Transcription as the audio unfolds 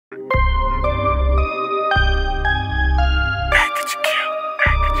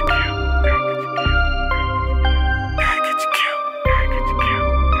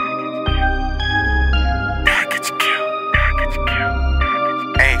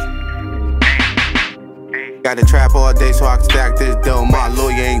Got the trap all day so I can stack this dough. My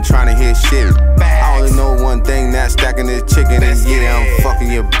lawyer ain't tryna hear shit. I only know one thing, that's stacking this chicken. And yeah, I'm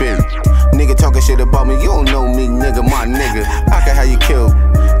fucking your bitch. Nigga talking shit about me, you don't know me, nigga, my nigga. I can have you killed.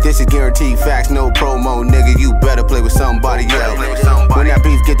 This is guaranteed facts, no promo, nigga. You better play with somebody else. When that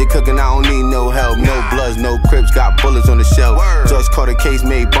beef get to cooking, I don't need no help. No bloods, no crips, got bullets on the shelf. Just caught a case,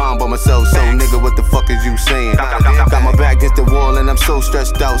 made bomb by myself. So nigga, what the fuck is you saying? Got my back against the wall and I'm so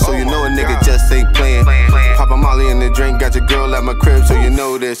stressed out. So you know a nigga just ain't playing. Pop a molly in the drink, got your girl at my crib. So you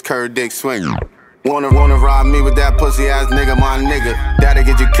know this curved dick swing. Wanna ride me with that pussy ass nigga, my nigga. That'll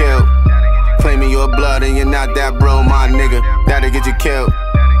get you killed. Claiming your blood and you're not that bro, my nigga. That'll get you killed.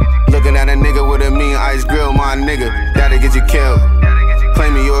 Looking at a nigga with a mean ice grill, my nigga. That'll get you killed.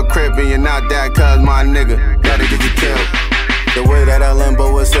 Claiming you're a crip and you're not that cuz, my nigga. That'll get you killed. The way that I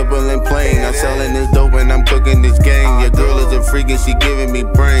limbo is simple and plain. I'm selling this dope and I'm cooking this gang. Your girl is a freak and she giving me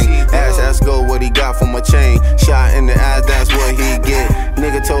brain. Ask Esco what he got from my chain. Shot in the ass, that's what he get.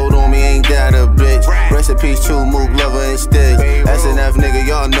 Nigga told on me, ain't that a bitch. Recipes, true move, lover and sticks. SNF nigga,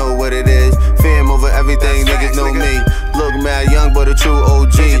 y'all know what it is. Fam over everything, niggas know me. Look mad young, but a true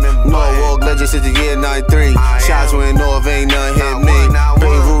OG. Norwalk legend since the year 93. Shots went off, ain't none hit me.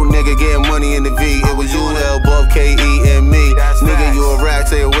 Beirut nigga getting money in the V. It was you, hell, above KE and me. Nigga, you a rat,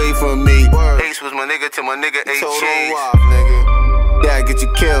 stay away from me. Ace was my nigga till my nigga H changed. That get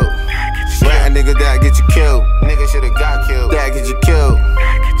you killed. Rat nigga, that get you killed. Nigga shoulda got killed. That get you killed.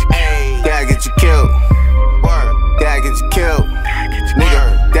 That get you killed. That get you killed.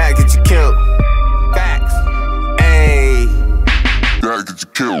 Nigga, that get you killed. Facts. Ayy. That get you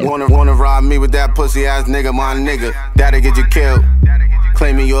killed. Wanna ride me with that pussy ass nigga, my nigga. That'll get you killed.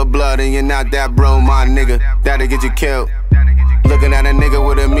 Claiming your blood and you're not that bro, my nigga. That'll get you killed. Looking at a nigga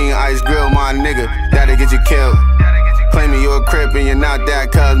with a mean ice grill, my nigga. That'll get you killed. Claiming you're a crip and you're not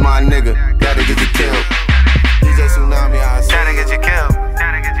that cuz, my nigga. That'll get you killed.